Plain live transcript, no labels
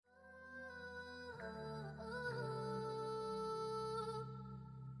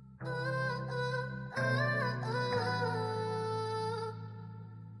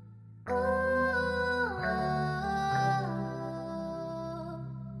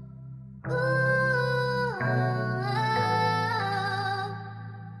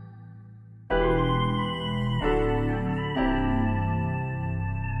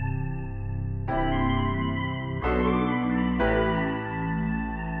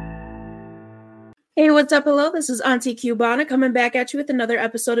Hey, what's up? Hello, this is Auntie Cubana coming back at you with another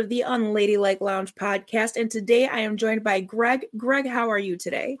episode of the Unladylike Lounge podcast. And today I am joined by Greg. Greg, how are you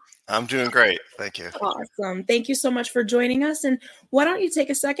today? I'm doing great. Thank you. Awesome. Thank you so much for joining us. And why don't you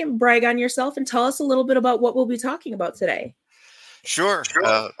take a second, brag on yourself, and tell us a little bit about what we'll be talking about today? Sure.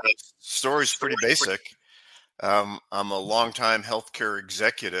 Story's pretty basic. I'm a longtime healthcare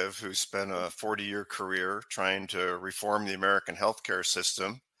executive who spent a 40-year career trying to reform the American healthcare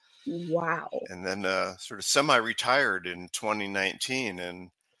system. Wow. And then sort of semi-retired in 2019 and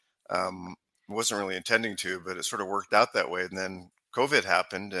wasn't really intending to, but it sort of worked out that way. And then COVID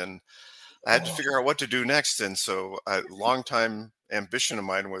happened and I had to figure out what to do next. And so a longtime ambition of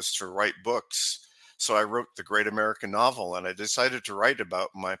mine was to write books. So I wrote The Great American Novel, and I decided to write about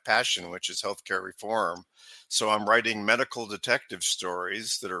my passion, which is healthcare reform. So I'm writing medical detective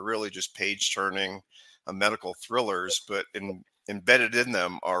stories that are really just page-turning medical thrillers, but embedded in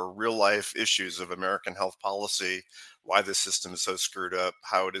them are real-life issues of American health policy, why the system is so screwed up,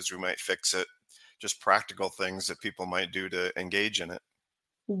 how it is we might fix it, just practical things that people might do to engage in it.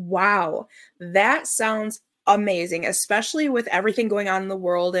 Wow. That sounds amazing, especially with everything going on in the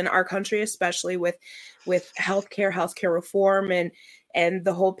world and our country, especially with healthcare reform and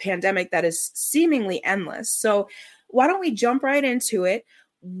the whole pandemic that is seemingly endless. So why don't we jump right into it?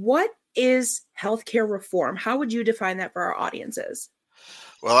 What is healthcare reform? How would you define that for our audiences?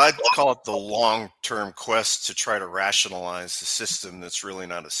 Well, I'd call it the long-term quest to try to rationalize the system that's really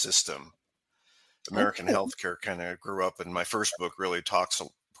not a system. American healthcare kind of grew up, and my first book really talks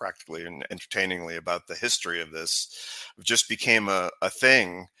practically and entertainingly about the history of this. It just became a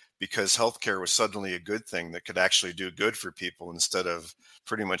thing because healthcare was suddenly a good thing that could actually do good for people instead of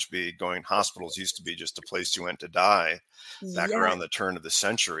pretty much be going. Hospitals used to be just a place you went to die back around the turn of the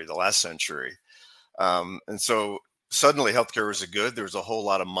century, the last century. And so suddenly healthcare was a good. There was a whole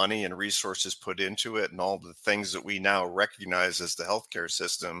lot of money and resources put into it and all the things that we now recognize as the healthcare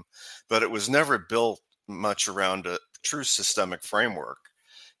system, but it was never built much around a true systemic framework.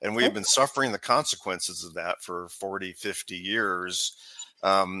 And we've been suffering the consequences of that for 40, 50 years.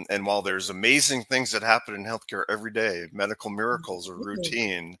 And while there's amazing things that happen in healthcare every day, medical miracles are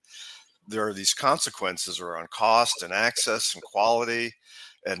routine, there are these consequences around cost and access and quality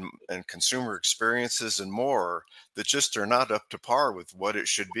and consumer experiences and more that just are not up to par with what it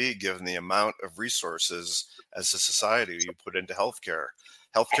should be given the amount of resources as a society you put into healthcare.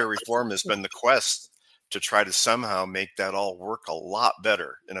 Healthcare reform has been the quest to try to somehow make that all work a lot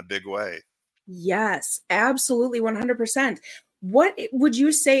better in a big way. Yes, absolutely, 100%. What would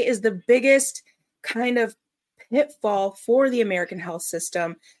you say is the biggest kind of pitfall for the American health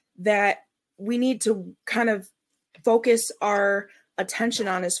system that we need to kind of focus our attention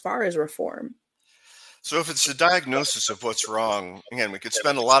on as far as reform? So if it's the diagnosis of what's wrong, again, we could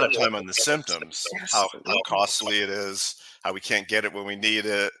spend a lot of time on the symptoms, how costly it is, how we can't get it when we need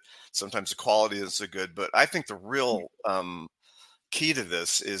it. Sometimes the quality isn't so good. But I think the real key to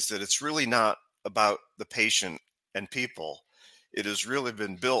this is that it's really not about the patient and people. It has really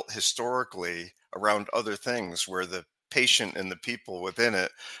been built historically around other things where the patient and the people within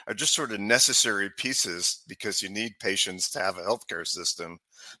it are just sort of necessary pieces because you need patients to have a healthcare system,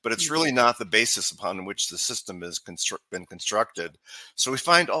 but it's really not the basis upon which the system has been constructed. So we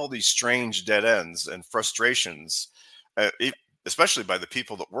find all these strange dead ends and frustrations, especially by the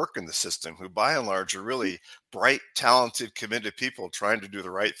people that work in the system, who by and large are really bright, talented, committed people trying to do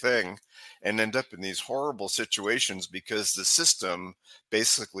the right thing and end up in these horrible situations because the system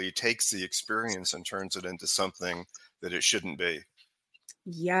basically takes the experience and turns it into something that it shouldn't be.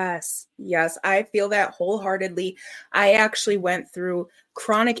 Yes, I feel that wholeheartedly. I actually went through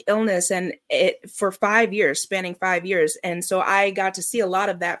chronic illness and it for 5 years, spanning 5 years. And so I got to see a lot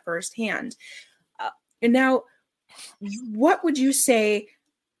of that firsthand. And now, what would you say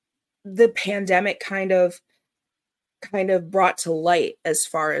the pandemic kind of brought to light as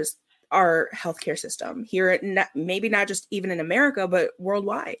far as our healthcare system here, maybe not just even in America, but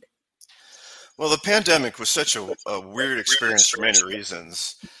worldwide? Well, the pandemic was such a weird experience for many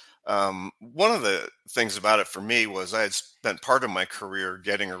reasons. One of the things about it for me was I had spent part of my career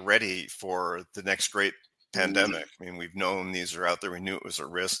getting ready for the next great pandemic. I mean, we've known these are out there. We knew it was a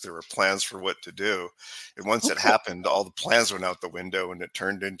risk. There were plans for what to do. And once it happened, all the plans went out the window and it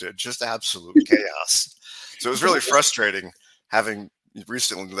turned into just absolute chaos. So it was really frustrating having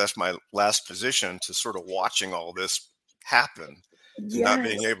recently left my last position to sort of watching all this happen and not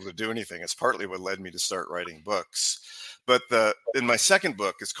being able to do anything. It's partly what led me to start writing books. But in my second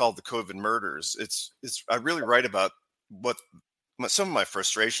book, it's called The COVID Murders. I really write about what some of my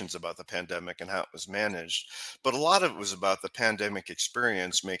frustrations about the pandemic and how it was managed, but a lot of it was about the pandemic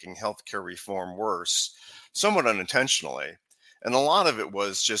experience making healthcare reform worse, somewhat unintentionally. And a lot of it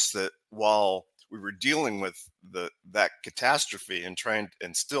was just that while we were dealing with that catastrophe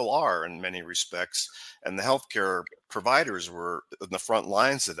and still are in many respects, and the healthcare providers were in the front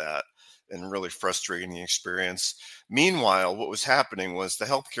lines of that and really frustrating the experience. Meanwhile, what was happening was the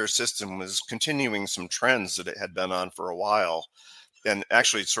healthcare system was continuing some trends that it had been on for a while, and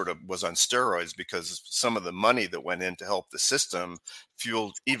actually sort of was on steroids because some of the money that went in to help the system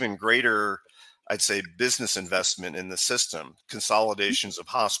fueled even greater, I'd say, business investment in the system, consolidations of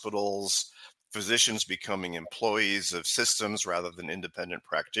hospitals, physicians becoming employees of systems rather than independent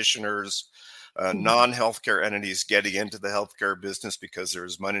practitioners, non-healthcare entities getting into the healthcare business because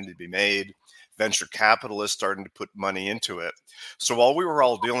there's money to be made, venture capitalists starting to put money into it. So while we were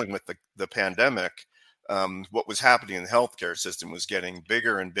all dealing with the pandemic, what was happening in the healthcare system was getting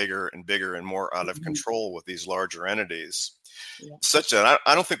bigger and bigger and bigger and more out of control with these larger entities. Yeah. Such that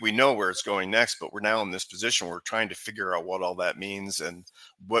I don't think we know where it's going next, but we're now in this position where we're trying to figure out what all that means and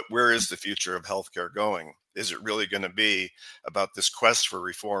where is the future of healthcare going? Is it really going to be about this quest for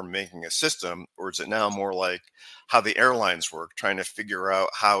reform making a system, or is it now more like how the airlines work, trying to figure out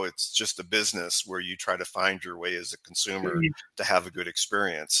how it's just a business where you try to find your way as a consumer to have a good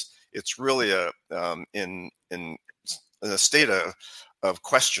experience? It's really in a state of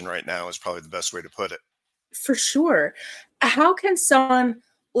question right now is probably the best way to put it. For sure. How can someone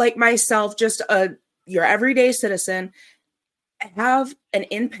like myself, just your everyday citizen, have an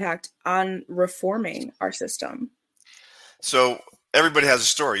impact on reforming our system? So everybody has a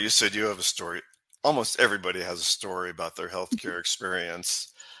story. You said you have a story. Almost everybody has a story about their healthcare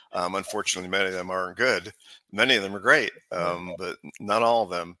experience. Unfortunately, many of them aren't good. Many of them are great, but not all of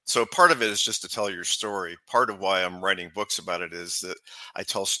them. So part of it is just to tell your story. Part of why I'm writing books about it is that I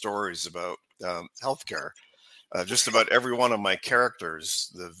tell stories about healthcare. Just about every one of my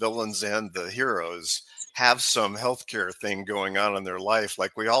characters, the villains and the heroes, have some healthcare thing going on in their life,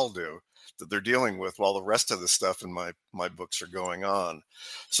 like we all do, that they're dealing with while the rest of the stuff in my books are going on.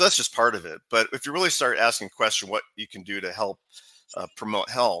 So that's just part of it. But if you really start asking the question, what you can do to help promote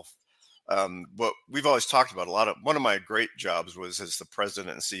health, what we've always talked about one of my great jobs was as the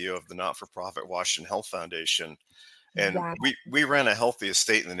president and CEO of the not-for-profit Washington Health Foundation. And Wow. we ran a Healthiest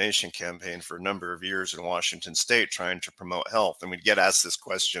State in the Nation campaign for a number of years in Washington State trying to promote health. And we'd get asked this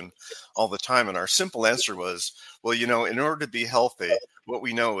question all the time. And our simple answer was, well, in order to be healthy, what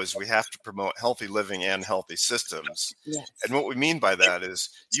we know is we have to promote healthy living and healthy systems. Yes. And what we mean by that is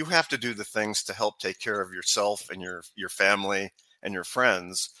you have to do the things to help take care of yourself and your family and your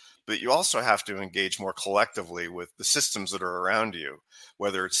friends. But you also have to engage more collectively with the systems that are around you,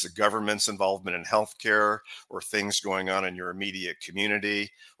 whether it's the government's involvement in healthcare or things going on in your immediate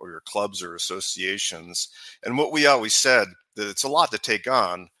community or your clubs or associations. And what we always said, that it's a lot to take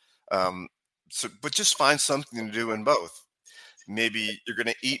on, but just find something to do in both. Maybe you're going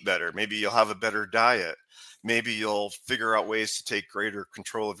to eat better. Maybe you'll have a better diet. Maybe you'll figure out ways to take greater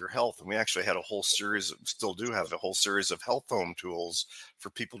control of your health. And we actually had still do have a whole series of health home tools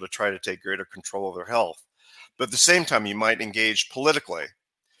for people to try to take greater control of their health. But at the same time, you might engage politically,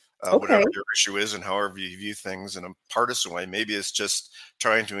 whatever your issue is and however you view things in a partisan way. Maybe it's just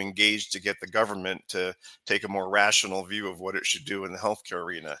trying to engage to get the government to take a more rational view of what it should do in the healthcare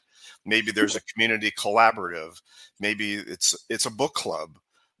arena. Maybe there's a community collaborative. Maybe it's a book club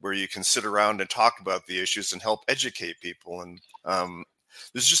where you can sit around and talk about the issues and help educate people. And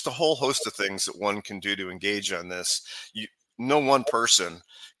there's just a whole host of things that one can do to engage on this. No one person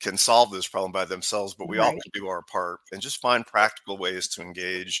can solve this problem by themselves, but we all can do our part and just find practical ways to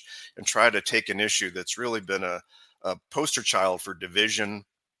engage and try to take an issue that's really been a poster child for division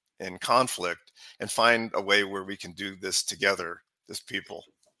and conflict and find a way where we can do this together as people.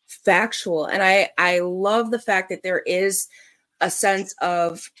 Factual. And I love the fact that there is a sense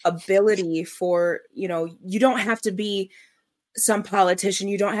of ability for, you don't have to be some politician.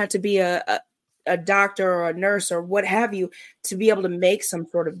 You don't have to be a doctor or a nurse or what have you to be able to make some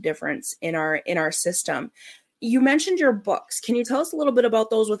sort of difference in our system. You mentioned your books. Can you tell us a little bit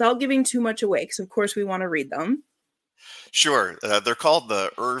about those without giving too much away? Because of course we want to read them. Sure. They're called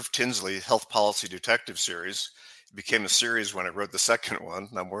the Irv Tinsley Health Policy Detective Series. It became a series when I wrote the second one,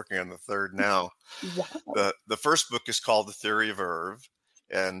 and I'm working on the third now. Wow. The first book is called The Theory of Irv,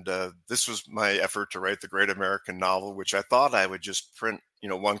 and this was my effort to write the great American novel, which I thought I would just print,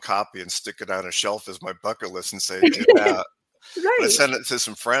 one copy and stick it on a shelf as my bucket list and say, did that. But I sent it to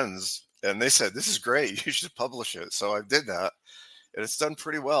some friends, and they said, this is great. You should publish it. So I did that. and it's done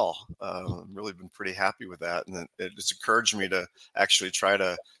pretty well. I've really been pretty happy with that, and it's encouraged me to actually try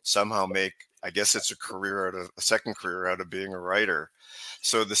to somehow make, I guess it's a second career out of being a writer.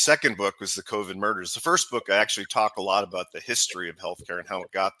 So the second book was the COVID Murders. The first book, I actually talk a lot about the history of healthcare and how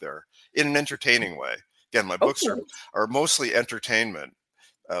it got there in an entertaining way. Again, my books are mostly entertainment,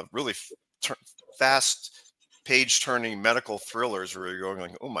 really fast page-turning medical thrillers where you're going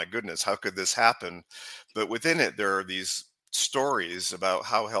like, oh my goodness, how could this happen? But within it, there are these stories about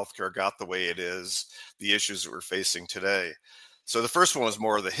how healthcare got the way it is, the issues that we're facing today. So the first one was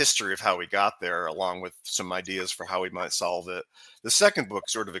more of the history of how we got there, along with some ideas for how we might solve it. The second book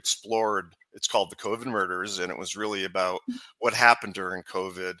sort of explored, it's called The COVID Murders, and it was really about what happened during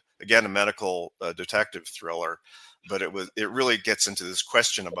COVID. Again, a medical detective thriller, but it really gets into this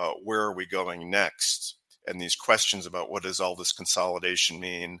question about where are we going next? And these questions about what does all this consolidation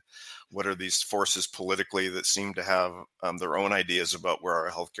mean? What are these forces politically that seem to have their own ideas about where our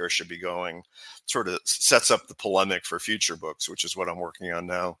healthcare should be going? Sort of sets up the polemic for future books, which is what I'm working on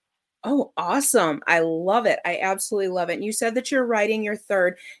now. Oh, awesome. I love it. I absolutely love it. And you said that you're writing your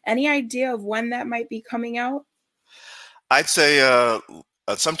third. Any idea of when that might be coming out? I'd say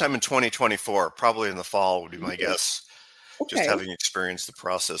sometime in 2024, probably in the fall would be my guess. Okay. Just having experienced the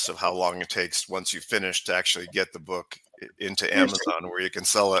process of how long it takes once you finish to actually get the book into Amazon where you can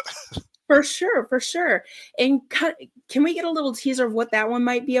sell it. For sure, for sure. And can we get a little teaser of what that one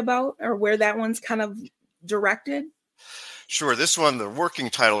might be about, or where that one's kind of directed? Sure. This one, the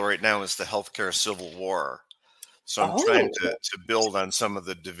working title right now is The Healthcare Civil War. So I'm trying to build on some of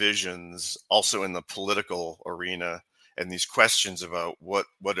the divisions also in the political arena, and these questions about what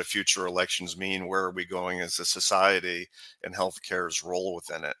do future elections mean, where are we going as a society, and healthcare's role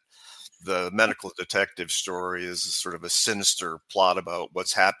within it. The medical detective story is sort of a sinister plot about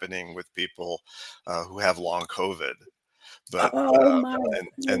what's happening with people who have long COVID. But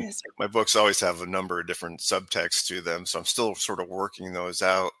and my books always have a number of different subtexts to them, so I'm still sort of working those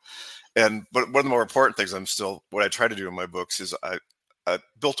out. But one of the more important things what I try to do in my books is I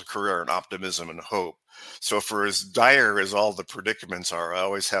built a career in optimism and hope. So for as dire as all the predicaments are, I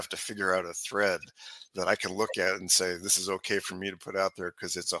always have to figure out a thread that I can look at and say, this is okay for me to put out there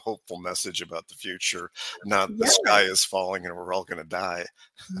because it's a hopeful message about the future, not the sky is falling and we're all going to die.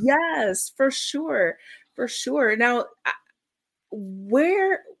 Yes, for sure. For sure. Now,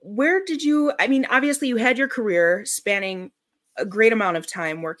 where did you, I mean, obviously you had your career spanning a great amount of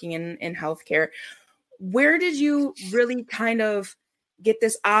time working in healthcare. Where did you really kind of get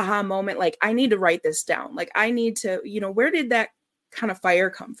this aha moment? Like, I need to write this down. Like, I need to, where did that kind of fire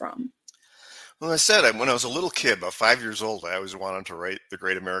come from? Well, I said, when I was a little kid, about 5 years old, I always wanted to write the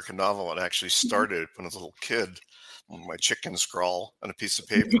great American novel, and I actually started when I was a little kid with my chicken scrawl on a piece of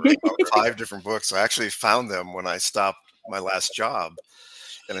paper, about 5 different books. I actually found them when I stopped my last job,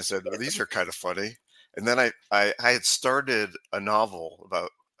 and I said, well, these are kind of funny. And then I had started a novel about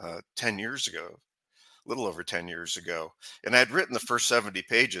 10 years ago, a little over 10 years ago. And I had written the first 70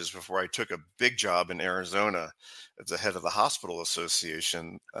 pages before I took a big job in Arizona as the head of the hospital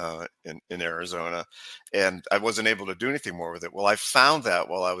association in Arizona. And I wasn't able to do anything more with it. Well, I found that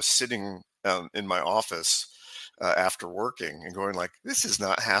while I was sitting in my office after working and going like, this is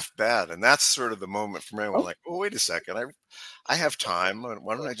not half bad. And that's sort of the moment for me. I went like, oh, wait a second. I have time.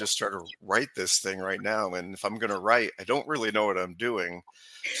 Why don't I just start to write this thing right now? And if I'm going to write, I don't really know what I'm doing.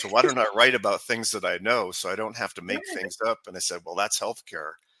 So why don't I write about things that I know so I don't have to make things up? And I said, well, that's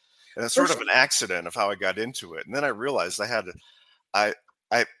healthcare. And it's sort of an accident of how I got into it. And then I realized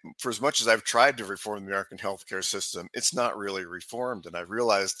for as much as I've tried to reform the American healthcare system, it's not really reformed. And I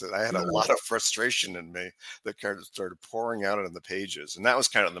realized that I had a lot of frustration in me that kind of started pouring out in the pages. And that was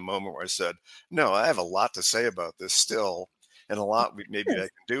kind of the moment where I said, no, I have a lot to say about this still, and a lot maybe I can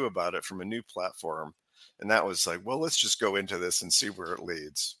do about it from a new platform. And that was like, well, let's just go into this and see where it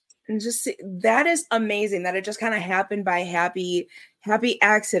leads. And just see, that is amazing that it just kind of happened by happy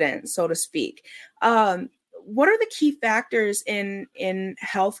accident, so to speak. What are the key factors in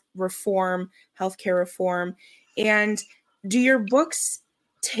healthcare reform? And do your books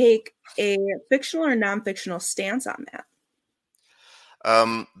take a fictional or non-fictional stance on that?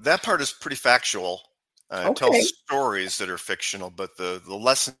 That part is pretty factual. It tells stories that are fictional, but the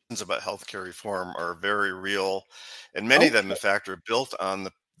lessons about healthcare reform are very real. And many of them, in fact, are built on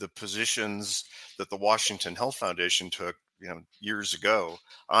the positions that the Washington Health Foundation took, years ago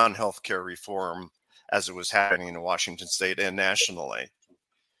on healthcare reform as it was happening in Washington State and nationally.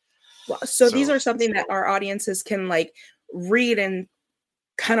 Well, so these are something that our audiences can like read and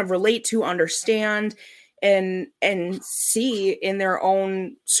kind of relate to, understand, and see in their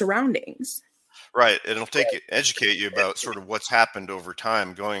own surroundings. Right. It'll educate you about sort of what's happened over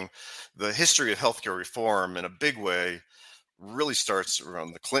time. The history of healthcare reform in a big way really starts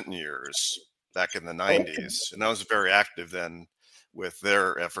around the Clinton years back in the Okay. 90s. And I was very active then with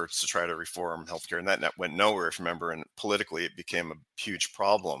their efforts to try to reform healthcare. And that went nowhere, if you remember. And politically, it became a huge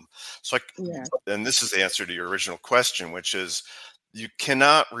problem. So, Yeah. and this is the answer to your original question, which is you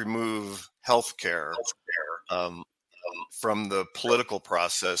cannot remove healthcare um, from the political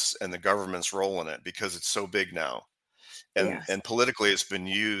process and the government's role in it because it's so big now. Yes. And politically, it's been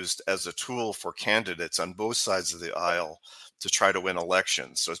used as a tool for candidates on both sides of the aisle to try to win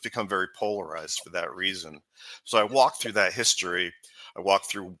elections. So it's become very polarized for that reason. So I walked through that history. I walked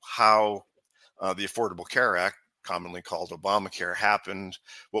through how the Affordable Care Act, commonly called Obamacare, happened,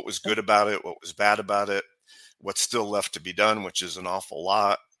 what was good about it, what was bad about it, what's still left to be done, which is an awful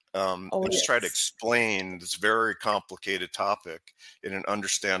lot. Oh, And just try to yes. explain this very complicated topic in an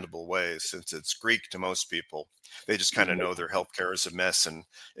understandable way, since it's Greek to most people. They just kind of know their healthcare is a mess and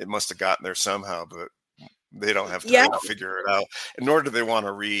it must have gotten there somehow, but they don't have Yeah. time to figure it out. And nor do they want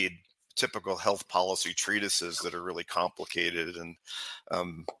to read typical health policy treatises that are really complicated and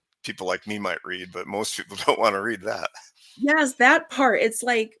people like me might read, but most people don't want to read that. Yes, that part. It's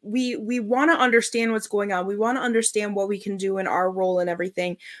like we want to understand what's going on. We want to understand what we can do in our role and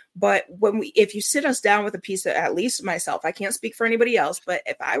everything. But if you sit us down with a piece of, at least myself, I can't speak for anybody else, but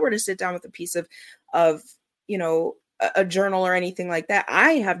if I were to sit down with a piece of a journal or anything like that,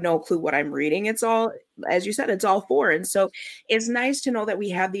 I have no clue what I'm reading. It's all, as you said, it's all foreign. So it's nice to know that we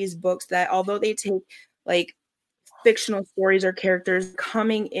have these books that, although they take like fictional stories or characters,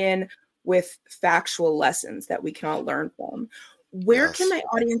 coming in with factual lessons that we can all learn from. Where can Yes.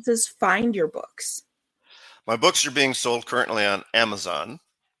 my audiences find your books? My books are being sold currently on Amazon.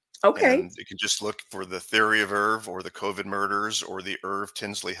 Okay. And you can just look for The Theory of Irv or The COVID Murders or the Irv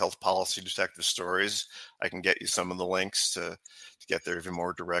Tinsley Health Policy Detective Stories. I can get you some of the links to get there even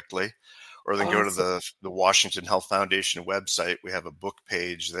more directly. Or then go to Awesome. the Washington Health Foundation website. We have a book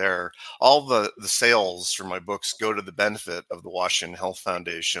page there. All the sales for my books go to the benefit of the Washington Health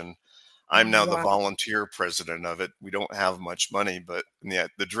Foundation. I'm now the Wow. volunteer president of it. We don't have much money, but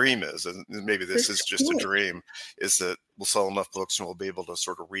the dream is, and maybe For this is just a sure. dream, is that we'll sell enough books and we'll be able to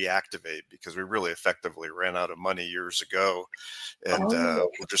sort of reactivate, because we really effectively ran out of money years ago. And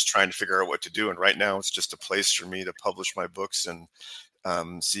Oh, we're just trying to figure out what to do. And right now it's just a place for me to publish my books and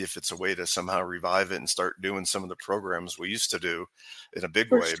see if it's a way to somehow revive it and start doing some of the programs we used to do in a big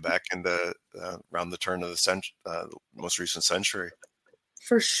for way sure. back in the around the turn of the most recent century.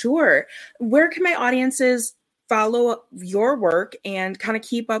 For sure. Where can my audiences follow your work and kind of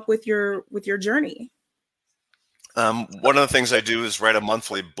keep up with your journey? One of the things I do is write a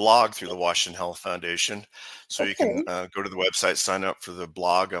monthly blog through the Washington Health Foundation. So you can Okay. go to the website, sign up for the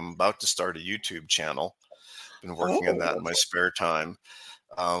blog. I'm about to start a YouTube channel. Been working on that Oh, in my spare time.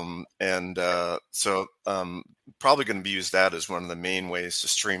 Probably going to use that as one of the main ways to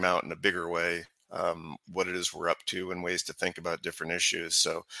stream out in a bigger way what it is we're up to and ways to think about different issues.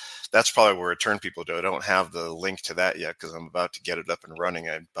 So that's probably where I turn people to. I don't have the link to that yet because I'm about to get it up and running.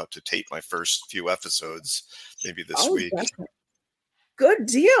 I'm about to tape my first few episodes maybe this oh, week. definitely. Good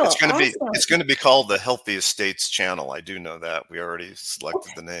deal. Awesome. It's going to be called the Healthy Estates Channel. I do know that. We already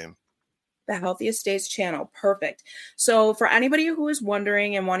selected the name. The Healthy Estates channel. Perfect. So, for anybody who is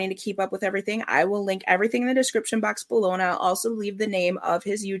wondering and wanting to keep up with everything, I will link everything in the description box below. And I'll also leave the name of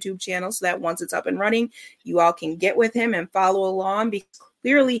his YouTube channel so that once it's up and running, you all can get with him and follow along. Because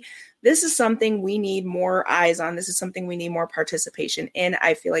clearly, this is something we need more eyes on. This is something we need more participation in.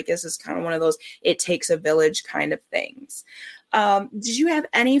 I feel like this is kind of one of those it takes a village kind of things. Did you have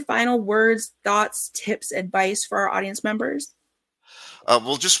any final words, thoughts, tips, advice for our audience members?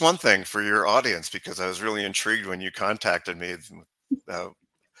 Well, just one thing for your audience, because I was really intrigued when you contacted me uh,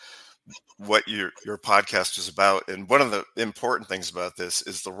 what your podcast is about. And one of the important things about this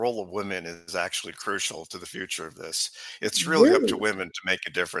is the role of women is actually crucial to the future of this. It's really up to Really? women to make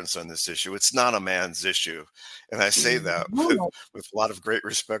a difference on this issue. It's not a man's issue. And I say that Wow. with a lot of great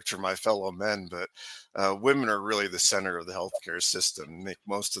respect for my fellow men, but women are really the center of the healthcare system, make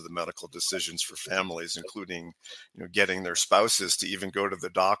most of the medical decisions for families, including, getting their spouses to even go to the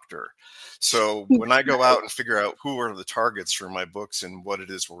doctor. So when I go out and figure out who are the targets for my books and what it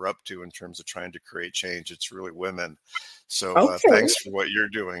is we're up to in terms of trying to create change, it's really women. So Okay. thanks for what you're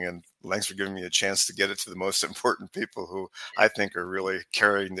doing, and thanks for giving me a chance to get it to the most important people who I think are really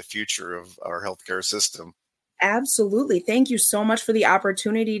carrying the future of our healthcare system. Absolutely. Thank you so much for the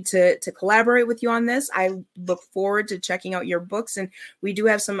opportunity to collaborate with you on this. I look forward to checking out your books, and we do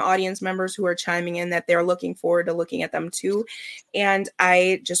have some audience members who are chiming in that they're looking forward to looking at them too. And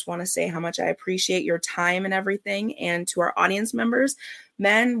I just want to say how much I appreciate your time and everything. And to our audience members,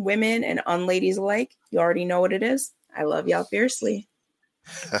 men, women, and unladies alike, you already know what it is. I love y'all fiercely.